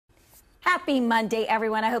Happy Monday,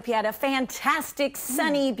 everyone. I hope you had a fantastic,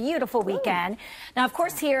 sunny, beautiful weekend. Now, of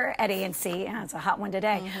course, here at ANC, it's a hot one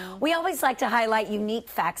today, we always like to highlight unique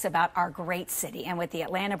facts about our great city. And with the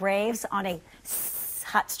Atlanta Braves on a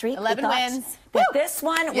hot streak, 11 wins. That this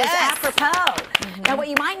one was apropos. Now, what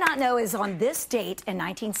you might not know is on this date in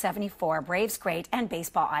 1974, Braves great and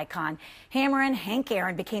baseball icon Hammerin Hank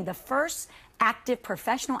became the first active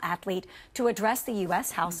professional athlete to address the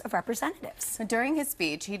U.S. House of Representatives. During his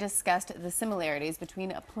speech, he discussed the similarities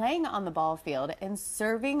between playing on the ball field and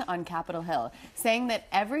serving on Capitol Hill, saying that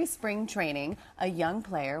every spring training, a young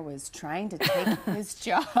player was trying to take his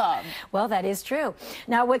job. Well, that is true.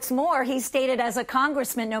 Now, what's more, he stated as a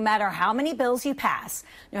congressman, no matter how many bills you pass,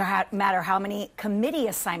 no matter how many committee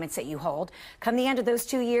assignments that you hold, come the end of those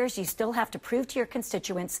 2 years, you still have to prove to your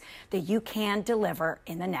constituents that you can deliver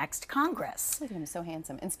in the next Congress. Look at him, so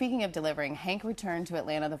handsome. And speaking of delivering, Hank returned to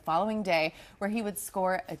Atlanta the following day where he would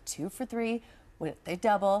score a 2 for 3 with a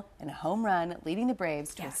double and a home run, leading the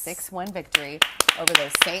Braves to a 6-1 victory over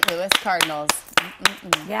those St. Louis Cardinals.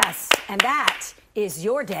 Yes, and that is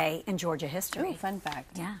your day in Georgia history. Ooh, fun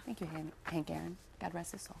fact. Yeah. Thank you, Hank Aaron. God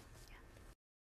rest his soul.